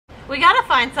We gotta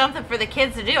find something for the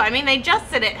kids to do. I mean, they just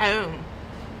sit at home.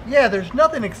 Yeah, there's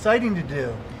nothing exciting to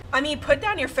do. I mean, put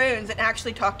down your phones and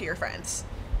actually talk to your friends.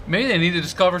 Maybe they need to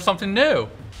discover something new.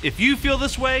 If you feel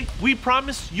this way, we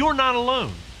promise you're not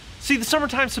alone. See, the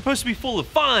summertime's supposed to be full of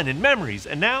fun and memories,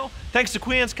 and now, thanks to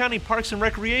Queen Anne's County Parks and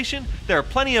Recreation, there are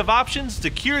plenty of options to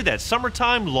cure that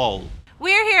summertime lull.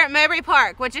 We're here at Mowbray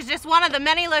Park, which is just one of the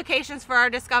many locations for our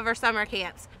Discover Summer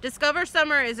camps. Discover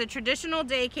Summer is a traditional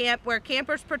day camp where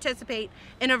campers participate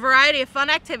in a variety of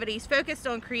fun activities focused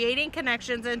on creating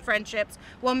connections and friendships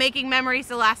while making memories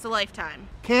to last a lifetime.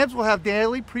 Camps will have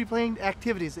daily pre-planned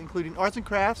activities including arts and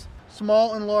crafts,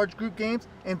 small and large group games,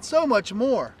 and so much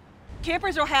more.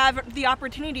 Campers will have the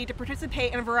opportunity to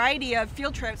participate in a variety of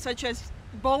field trips such as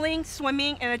bowling,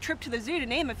 swimming, and a trip to the zoo, to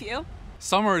name a few.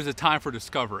 Summer is a time for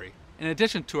discovery. In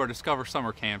addition to our Discover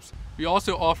Summer camps, we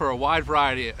also offer a wide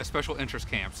variety of special interest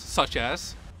camps, such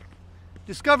as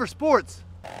Discover Sports,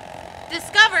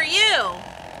 Discover You!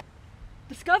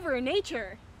 Discover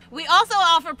nature. We also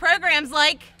offer programs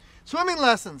like swimming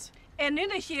lessons, And new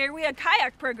this year, we have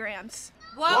kayak programs.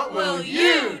 What will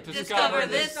you discover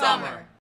this summer?